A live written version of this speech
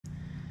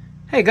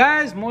Hey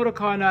guys,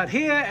 MotorCarNut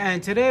here,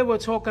 and today we're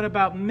talking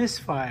about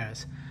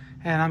misfires.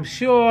 And I'm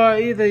sure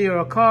either you're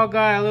a car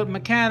guy, a little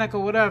mechanic,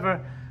 or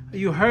whatever,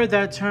 you heard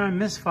that term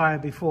misfire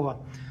before.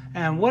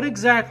 And what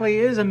exactly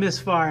is a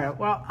misfire?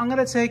 Well, I'm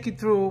going to take you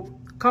through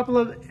a couple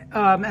of,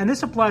 and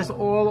this applies to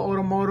all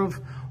automotive,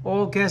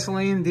 all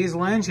gasoline,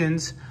 diesel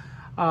engines.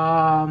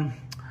 And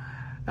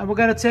we're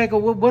going to take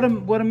what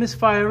a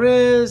misfire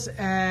is,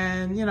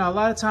 and you know, a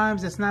lot of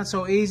times it's not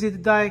so easy to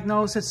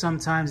diagnose it.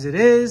 Sometimes it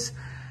is.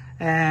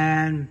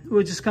 And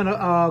we're just going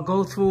to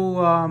go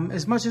through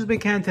as much as we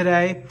can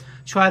today,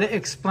 try to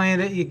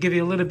explain it, give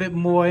you a little bit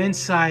more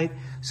insight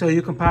so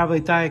you can probably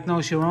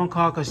diagnose your own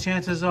car, because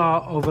chances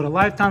are over the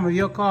lifetime of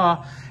your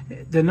car,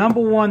 the number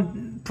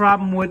one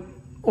problem with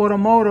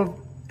automotive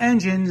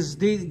engines,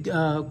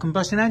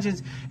 combustion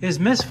engines, is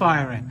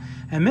misfiring.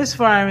 And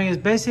misfiring is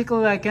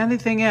basically like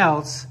anything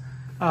else,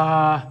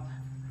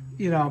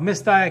 you know,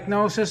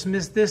 misdiagnosis,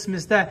 miss this,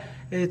 miss that.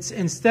 It's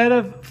instead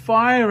of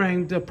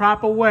firing the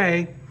proper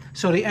way,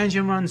 so the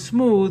engine runs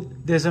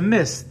smooth, there's a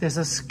miss, there's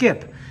a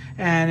skip.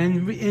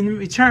 And in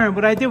return,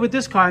 what I did with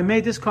this car, I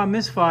made this car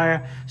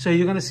misfire, so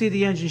you're going to see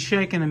the engine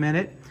shake in a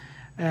minute.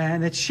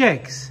 And it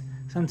shakes.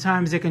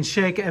 Sometimes it can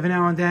shake every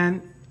now and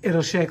then.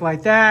 It'll shake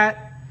like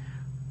that,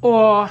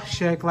 or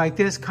shake like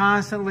this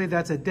constantly.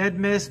 That's a dead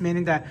miss,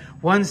 meaning that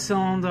one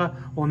cylinder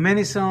or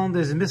many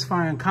cylinders is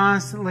misfiring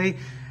constantly.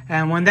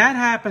 And when that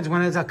happens,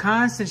 when it's a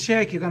constant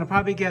shake, you're going to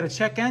probably get a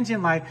check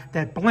engine light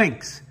that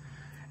blinks.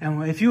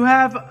 And if you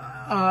have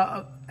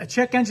a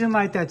check engine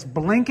light that's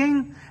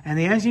blinking and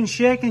the engine's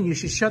shaking, you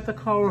should shut the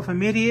car off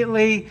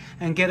immediately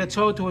and get it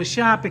towed to a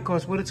shop,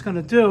 because what it's going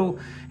to do,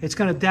 it's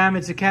going to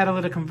damage the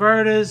catalytic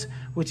converters,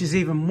 which is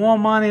even more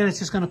money, and it's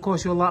just going to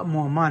cost you a lot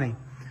more money.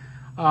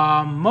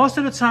 Most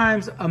of the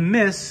times, a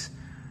miss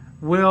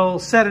will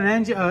set an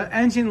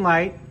engine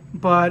light,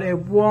 but it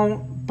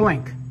won't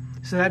blink.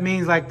 So that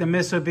means like the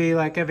miss will be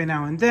like every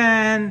now and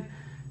then,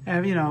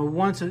 and you know,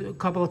 once a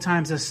couple of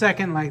times a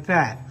second, like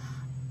that.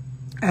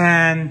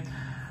 And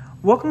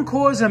what can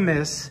cause a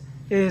miss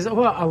is,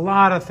 well, a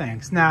lot of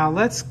things. Now,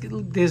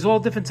 there's all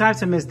different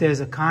types of miss. There's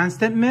a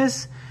constant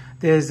miss.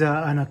 There's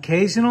an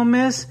occasional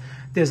miss.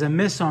 There's a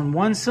miss on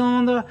one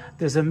cylinder.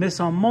 There's a miss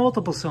on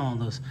multiple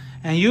cylinders.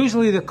 And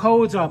usually the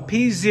codes are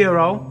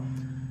P0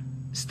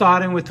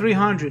 starting with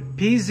 300.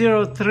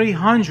 P0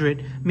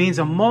 300 means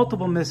a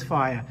multiple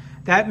misfire.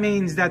 That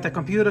means that the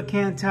computer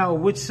can't tell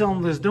which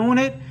cylinder is doing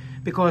it,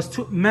 because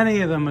too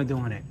many of them are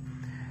doing it.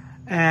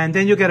 And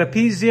then you get a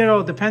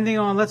P0, depending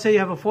on, let's say you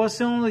have a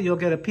 4-cylinder, you'll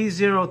get a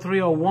P0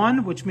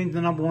 301, which means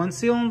the number 1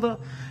 cylinder,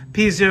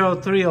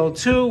 P0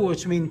 302,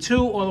 which means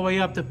 2, all the way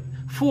up to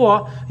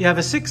 4. You have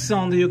a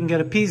 6-cylinder, you can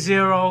get a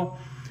P0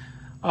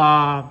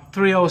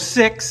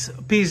 306,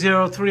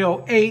 P0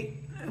 308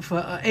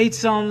 for 8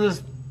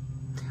 cylinders,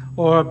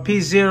 or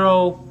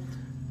P0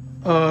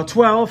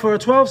 12 for a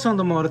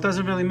 12-cylinder motor. It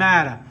doesn't really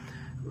matter.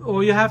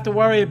 All you have to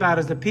worry about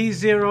is the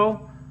P0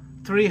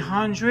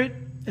 300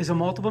 is a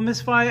multiple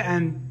misfire,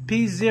 and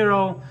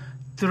P0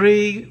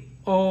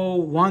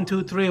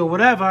 30123 or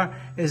whatever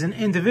is an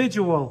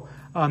individual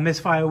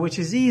misfire, which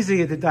is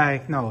easier to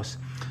diagnose.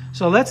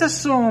 So let's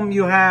assume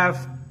you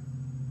have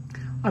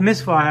a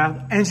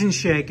misfire, engine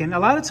shaking. A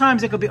lot of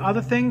times it could be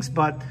other things,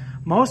 but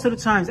most of the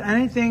times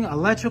anything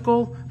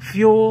electrical,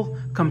 fuel,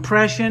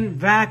 compression,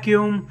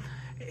 vacuum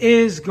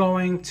is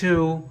going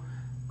to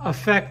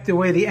affect the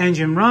way the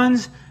engine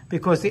runs,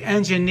 because the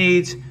engine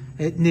needs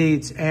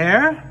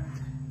air,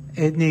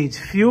 it needs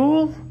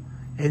fuel,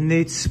 it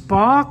needs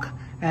spark,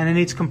 and it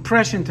needs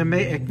compression to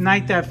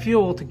ignite that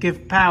fuel to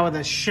give power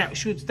that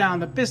shoots down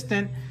the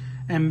piston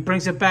and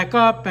brings it back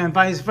up, and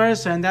vice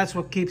versa, and that's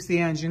what keeps the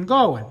engine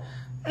going,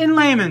 in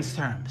layman's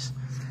terms.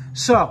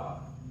 So,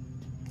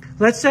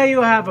 let's say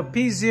you have a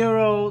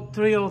P0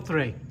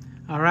 303,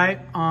 all right,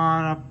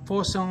 on a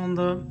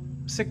 4-cylinder,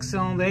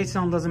 6-cylinder,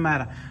 8-cylinder, doesn't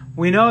matter.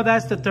 We know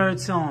that's the 3rd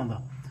cylinder.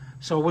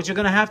 So what you're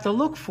going to have to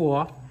look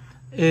for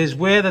is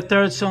where the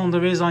 3rd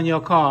cylinder is on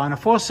your car. On a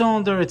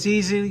 4-cylinder, it's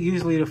easy,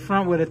 usually the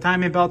front where the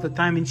timing belt, the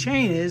timing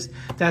chain is.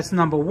 That's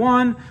number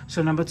 1.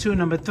 So number 2,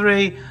 number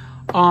 3.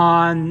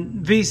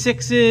 On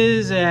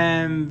V6s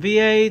and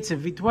V8s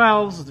and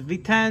V12s, the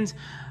V10s,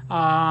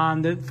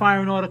 the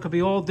firing order could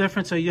be all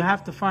different. So you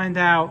have to find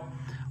out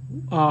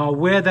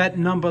where that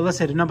number, let's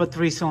say the number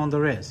 3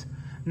 cylinder is.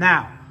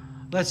 Now,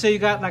 let's say you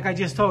got, like I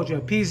just told you,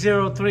 a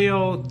P0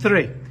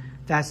 303.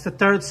 That's the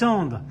 3rd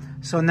cylinder.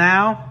 So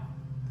now,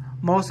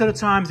 most of the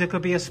times it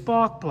could be a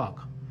spark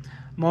plug,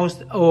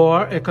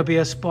 or it could be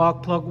a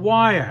spark plug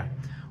wire,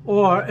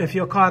 or if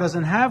your car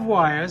doesn't have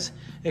wires,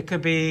 it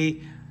could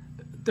be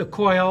the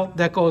coil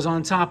that goes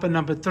on top of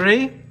number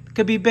 3. It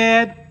could be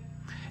bad.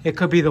 It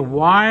could be the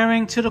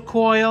wiring to the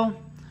coil.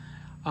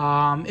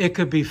 It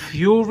could be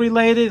fuel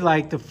related,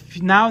 like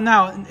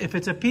now if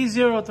it's a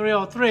P0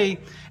 303,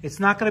 it's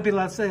not going to be,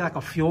 let's say, like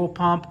a fuel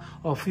pump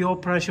or fuel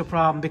pressure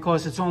problem,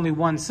 because it's only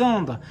 1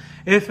 cylinder.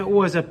 If it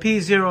was a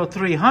P0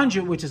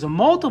 300, which is a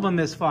multiple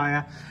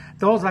misfire,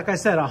 those, like I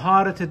said, are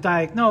harder to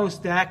diagnose.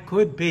 That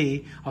could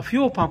be a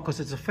fuel pump, because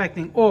it's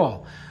affecting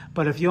all.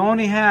 But if you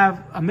only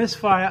have a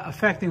misfire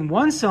affecting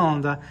one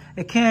cylinder,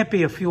 it can't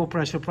be a fuel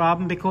pressure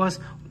problem because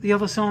the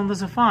other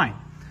cylinders are fine.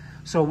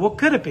 So what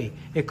could it be?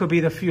 It could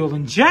be the fuel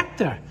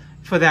injector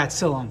for that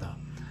cylinder,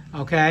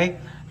 okay,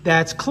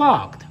 that's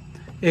clogged.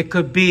 It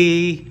could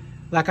be,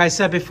 like I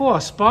said before,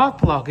 a spark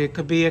plug. It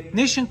could be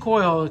ignition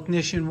coil,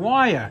 ignition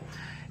wire.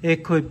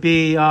 It could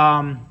be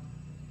a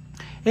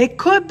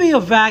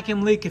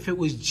vacuum leak if it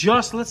was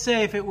just, let's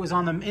say if it was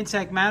on the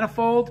intake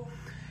manifold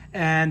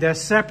and they're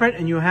separate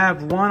and you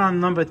have one on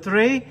number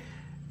 3.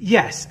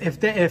 Yes, if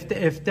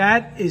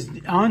that is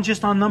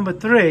just on number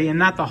 3 and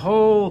not the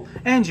whole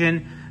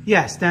engine,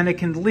 yes, then it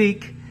can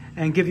leak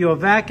and give you a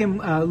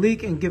vacuum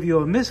leak and give you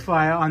a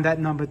misfire on that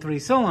number 3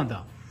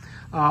 cylinder.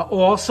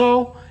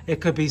 Also,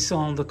 it could be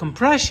cylinder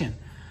compression.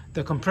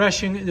 The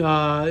compression,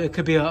 it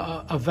could be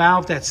a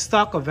valve that's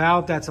stuck, a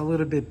valve that's a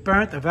little bit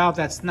burnt, a valve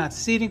that's not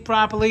seating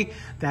properly.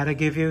 That'll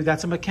give you,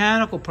 that's a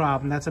mechanical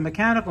problem. That's a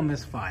mechanical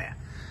misfire.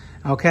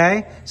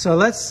 Okay, so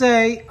let's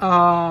say,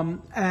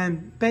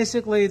 and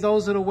basically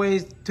those are the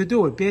ways to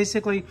do it.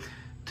 Basically,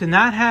 to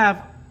not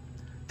have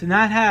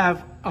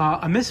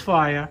a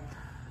misfire,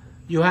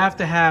 you have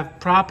to have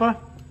proper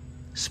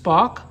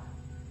spark,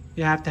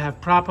 you have to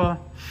have proper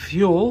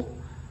fuel,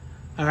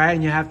 all right,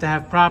 and you have to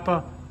have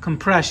proper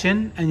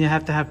compression, and you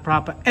have to have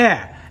proper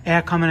air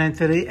coming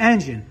into the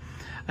engine.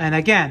 And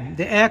again,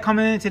 the air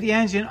coming into the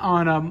engine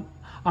on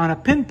a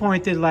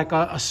pinpointed, like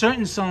a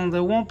certain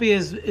cylinder, won't be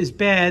as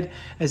bad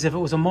as if it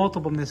was a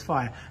multiple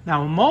misfire.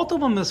 Now, a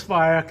multiple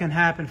misfire can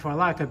happen for a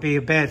lot. It could be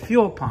a bad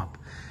fuel pump.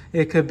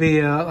 It could be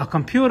a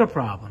computer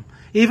problem.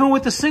 Even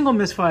with the single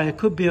misfire, it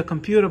could be a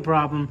computer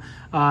problem,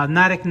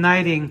 not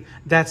igniting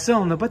that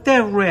cylinder. But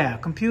they're rare.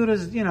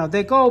 Computers, you know,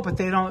 they go, but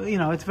they don't, you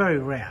know, it's very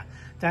rare.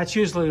 That's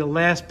usually the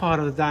last part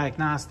of the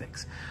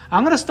diagnostics.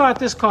 I'm going to start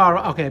this car.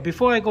 Okay,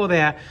 before I go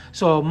there,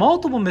 so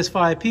multiple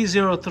misfire,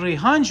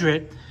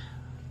 P0300,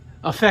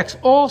 affects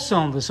all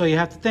cylinders. So you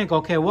have to think,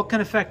 okay, what can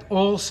affect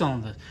all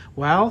cylinders?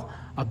 Well,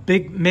 a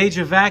big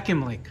major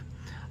vacuum leak.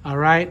 All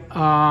right.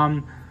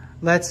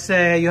 Let's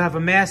say you have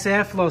a mass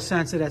airflow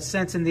sensor that's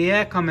sensing the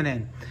air coming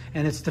in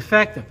and it's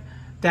defective.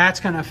 That's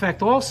going to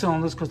affect all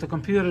cylinders because the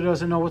computer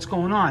doesn't know what's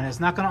going on. It's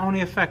not going to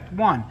only affect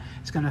one.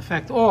 It's going to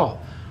affect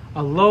all.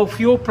 A low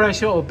fuel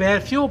pressure or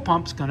bad fuel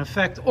pump is going to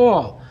affect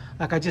all.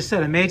 Like I just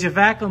said, a major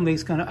vacuum leak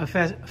is going to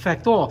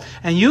affect all.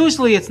 And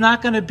usually it's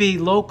not going to be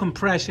low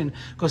compression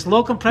because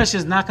low compression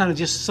is not going to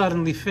just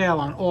suddenly fail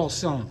on all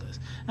cylinders.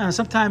 And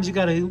sometimes you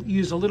got to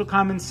use a little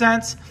common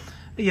sense,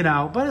 you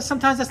know, but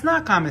sometimes it's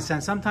not common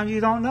sense. Sometimes you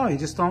don't know. You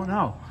just don't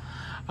know.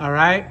 All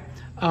right.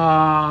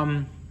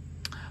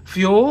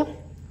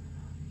 Fuel,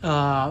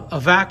 a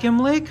vacuum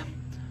leak,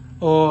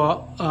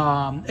 or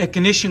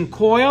ignition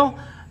coil.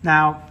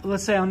 Now,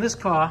 let's say on this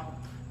car,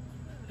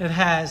 it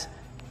has,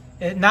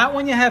 not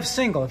when you have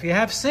single. If you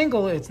have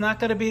single, it's not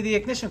going to be the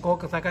ignition coil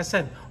because, like I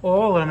said,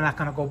 all of them are not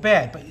going to go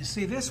bad. But you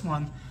see this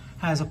one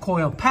has a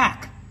coil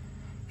pack.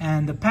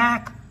 And the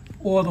pack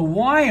or the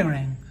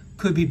wiring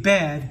could be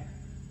bad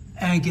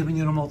and giving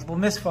you the multiple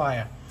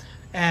misfire.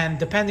 And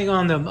depending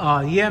on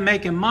the year,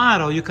 make, and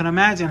model, you can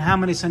imagine how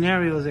many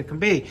scenarios it can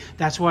be.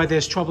 That's why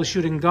there's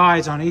troubleshooting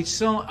guides on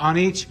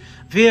each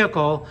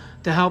vehicle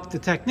to help the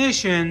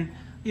technician,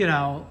 you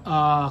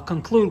know,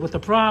 conclude what the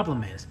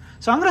problem is.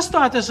 So I'm going to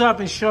start this up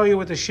and show you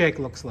what the shake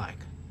looks like,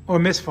 or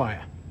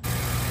misfire.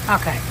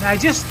 Okay, now I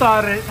just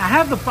started it. I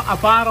have a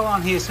bottle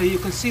on here so you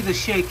can see the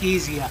shake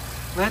easier.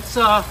 Let's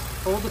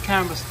hold the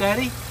camera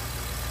steady.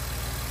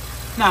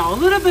 Now, a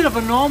little bit of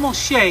a normal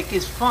shake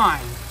is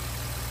fine.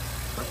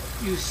 But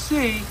you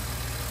see,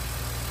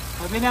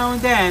 every now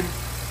and then,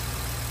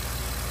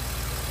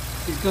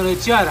 it's going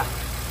to judder.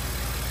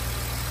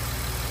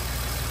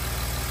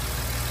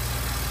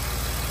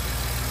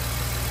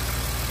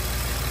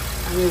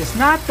 I mean, it's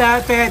not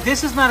that bad.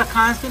 This is not a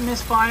constant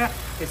misfire.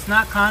 It's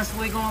not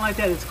constantly going like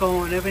that. It's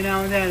going every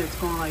now and then, it's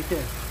going like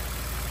this.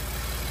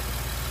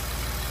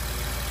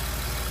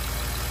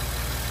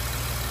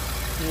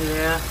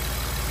 Yeah.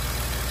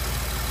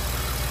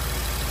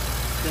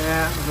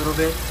 There, a little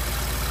bit.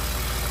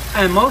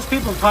 And most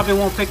people probably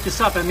won't pick this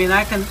up. I mean,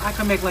 I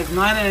can make like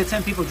 9 out of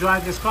 10 people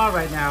drive this car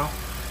right now,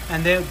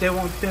 and they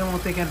won't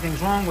think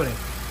anything's wrong with it.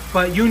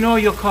 But you know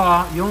your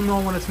car, you'll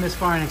know when it's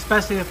misfiring,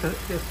 especially if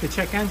the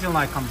check engine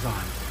light comes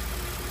on.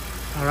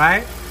 All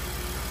right.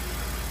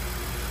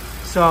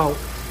 So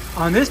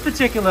on this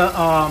particular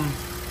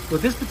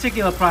with this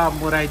particular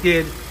problem, what I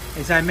did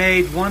is I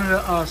made one of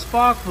the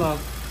spark plug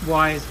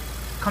wires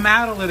come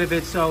out a little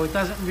bit so it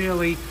doesn't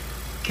really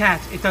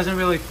catch, it doesn't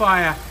really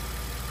fire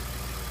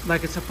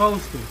like it's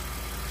supposed to,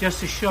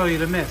 just to show you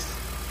the miss.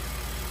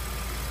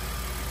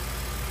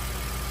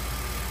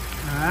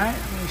 All right,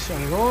 let me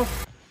shut it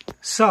off.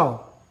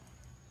 So,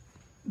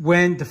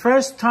 when the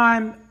first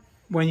time,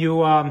 when you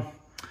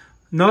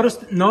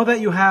know that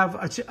you have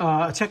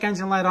a check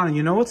engine light on and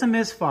you know it's a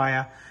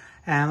misfire,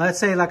 and let's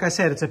say, like I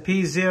said, it's a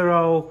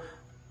P0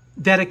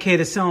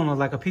 dedicated cylinder,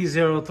 like a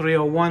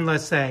P0301,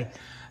 let's say,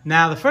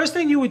 Now, the first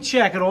thing you would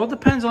check, it all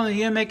depends on the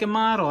year, make, and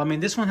model. I mean,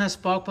 this one has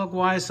spark plug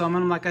wires. Some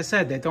of them, like I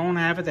said, they don't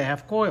have it. They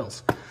have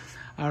coils.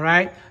 All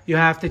right? You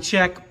have to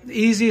check. The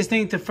easiest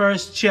thing to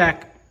first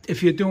check,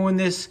 if you're doing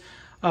this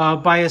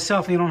by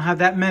yourself and you don't have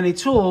that many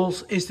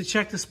tools, is to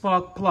check the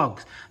spark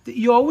plugs.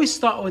 You always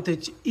start with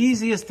the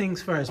easiest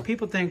things first.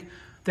 People think,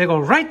 they go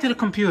right to the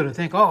computer,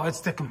 think, oh,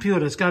 it's the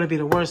computer. It's got to be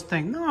the worst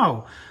thing.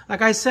 No.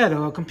 Like I said,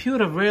 a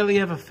computer rarely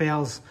ever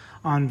fails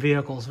on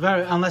vehicles,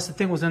 unless the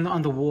thing was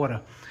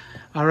underwater.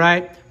 All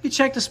right? You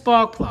check the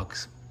spark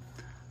plugs.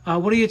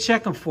 What are you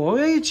checking for?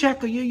 Well, you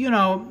check,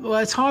 well,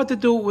 it's hard to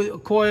do with a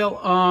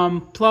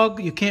coil plug.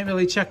 You can't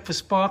really check for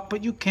spark,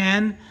 but you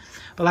can.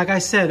 But like I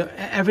said,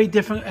 every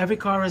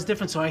car is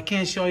different, so I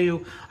can't show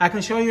you. I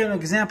can show you an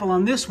example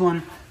on this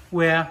one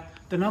where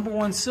the number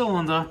 1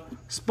 cylinder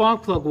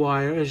spark plug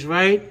wire is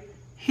right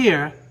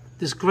here,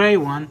 this gray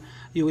one.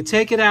 You would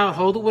take it out,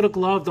 hold it with a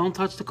glove, don't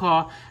touch the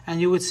car,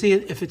 and you would see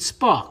it if it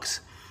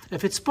sparks.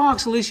 If it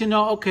sparks, at least you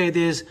know, okay,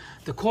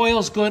 the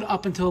coil's good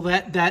up until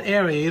that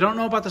area. You don't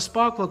know about the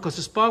spark plug, because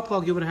the spark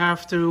plug, you would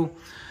have to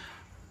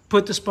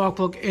put the spark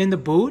plug in the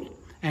boot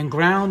and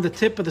ground the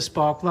tip of the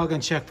spark plug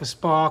and check for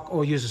spark,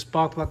 or use a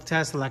spark plug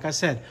tester. Like I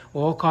said,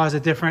 all cars are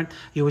different.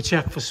 You would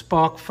check for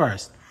spark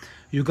first.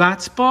 You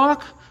got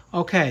spark?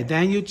 Okay,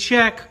 then you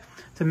check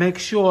to make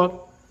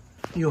sure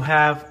you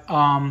have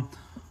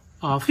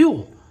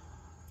fuel.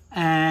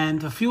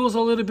 And the fuel's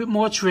a little bit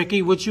more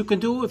tricky. What you can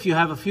do, if you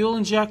have a fuel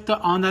injector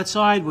on that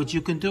side, what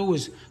you can do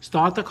is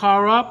start the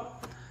car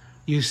up.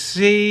 You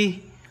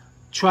see,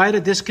 try to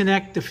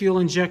disconnect the fuel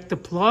injector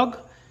plug.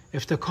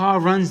 If the car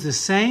runs the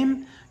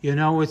same, you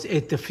know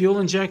the fuel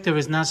injector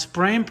is not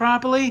spraying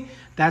properly.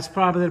 That's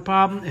probably the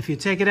problem. If you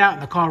take it out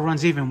and the car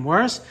runs even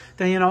worse,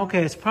 then you know,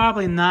 okay, it's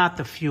probably not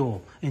the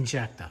fuel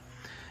injector.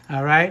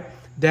 All right?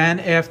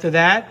 Then after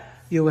that,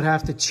 you would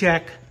have to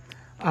check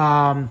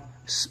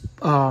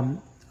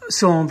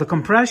cylinder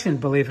compression,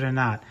 believe it or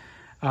not.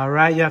 All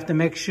right, you have to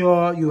make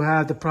sure you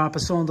have the proper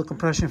cylinder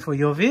compression for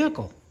your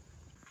vehicle.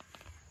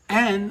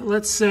 And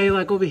let's say,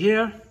 like over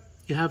here,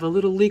 you have a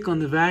little leak on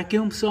the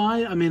vacuum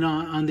side. I mean,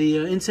 on the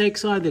intake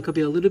side, there could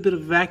be a little bit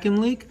of a vacuum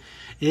leak.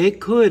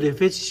 It could,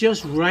 if it's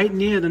just right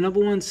near the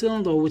number 1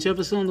 cylinder, or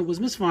whichever cylinder was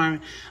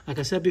misfiring, like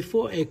I said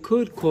before, it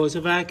could cause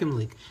a vacuum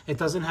leak. It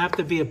doesn't have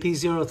to be a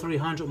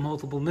P0300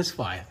 multiple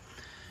misfire.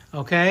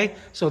 Okay,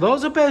 so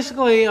those are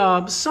basically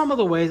some of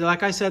the ways.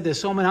 Like I said, there's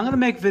so many. I'm going to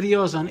make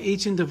videos on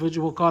each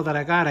individual car that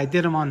I got. I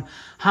did them on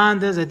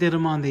Hondas. I did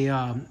them on the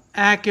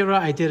Acura.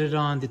 I did it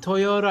on the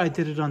Toyota. I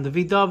did it on the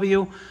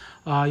VW.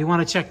 You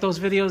want to check those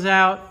videos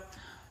out.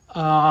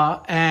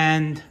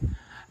 And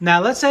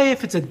now let's say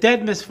if it's a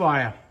dead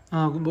misfire.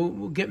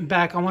 Getting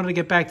back, I wanted to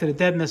get back to the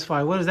dead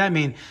misfire. What does that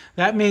mean?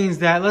 That means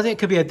that, let's say it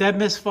could be a dead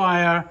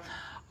misfire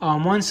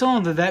on 1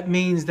 cylinder. That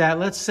means that,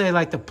 let's say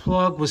like the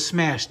plug was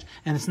smashed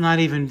and it's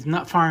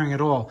not firing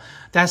at all.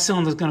 That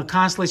cylinder is going to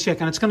constantly shake,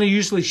 and it's going to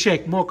usually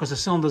shake more because the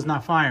cylinder is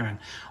not firing.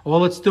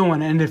 All it's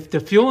doing, and if the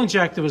fuel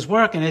injector is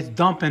working, it's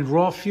dumping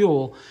raw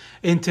fuel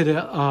into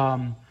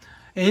the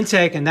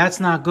intake, and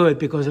that's not good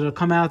because it'll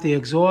come out the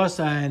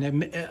exhaust and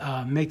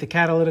make the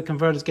catalytic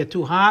converters get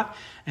too hot,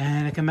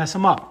 and it can mess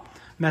them up.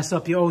 Mess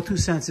up your O2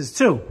 sensors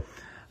too.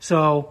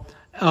 So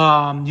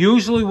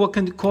usually what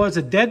can cause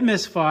a dead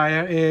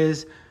misfire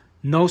is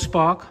no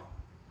spark,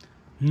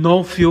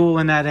 no fuel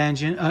in that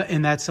engine,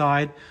 in that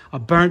side, a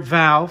burnt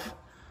valve,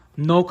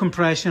 no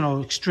compression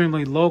or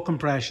extremely low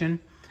compression,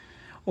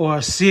 or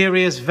a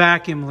serious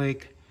vacuum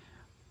leak.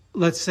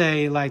 Let's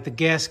say like the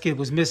gasket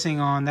was missing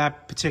on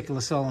that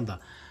particular cylinder.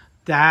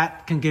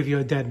 That can give you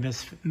a dead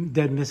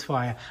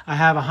misfire. I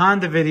have a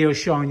Honda video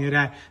showing you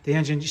that the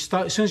engine,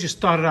 as soon as you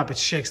start it up, it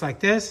shakes like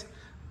this,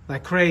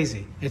 like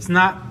crazy. It's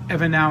not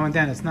every now and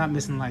then. It's not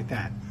missing like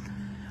that.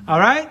 All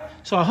right?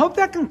 So I hope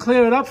that can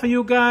clear it up for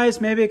you guys.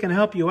 Maybe it can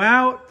help you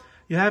out.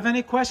 You have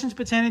any questions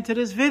pertaining to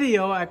this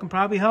video, I can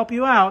probably help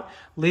you out.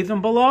 Leave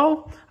them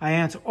below. I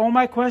answer all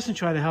my questions,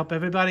 try to help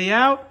everybody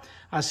out.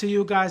 I'll see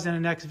you guys in the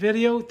next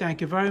video.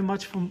 Thank you very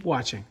much for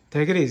watching.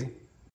 Take it easy.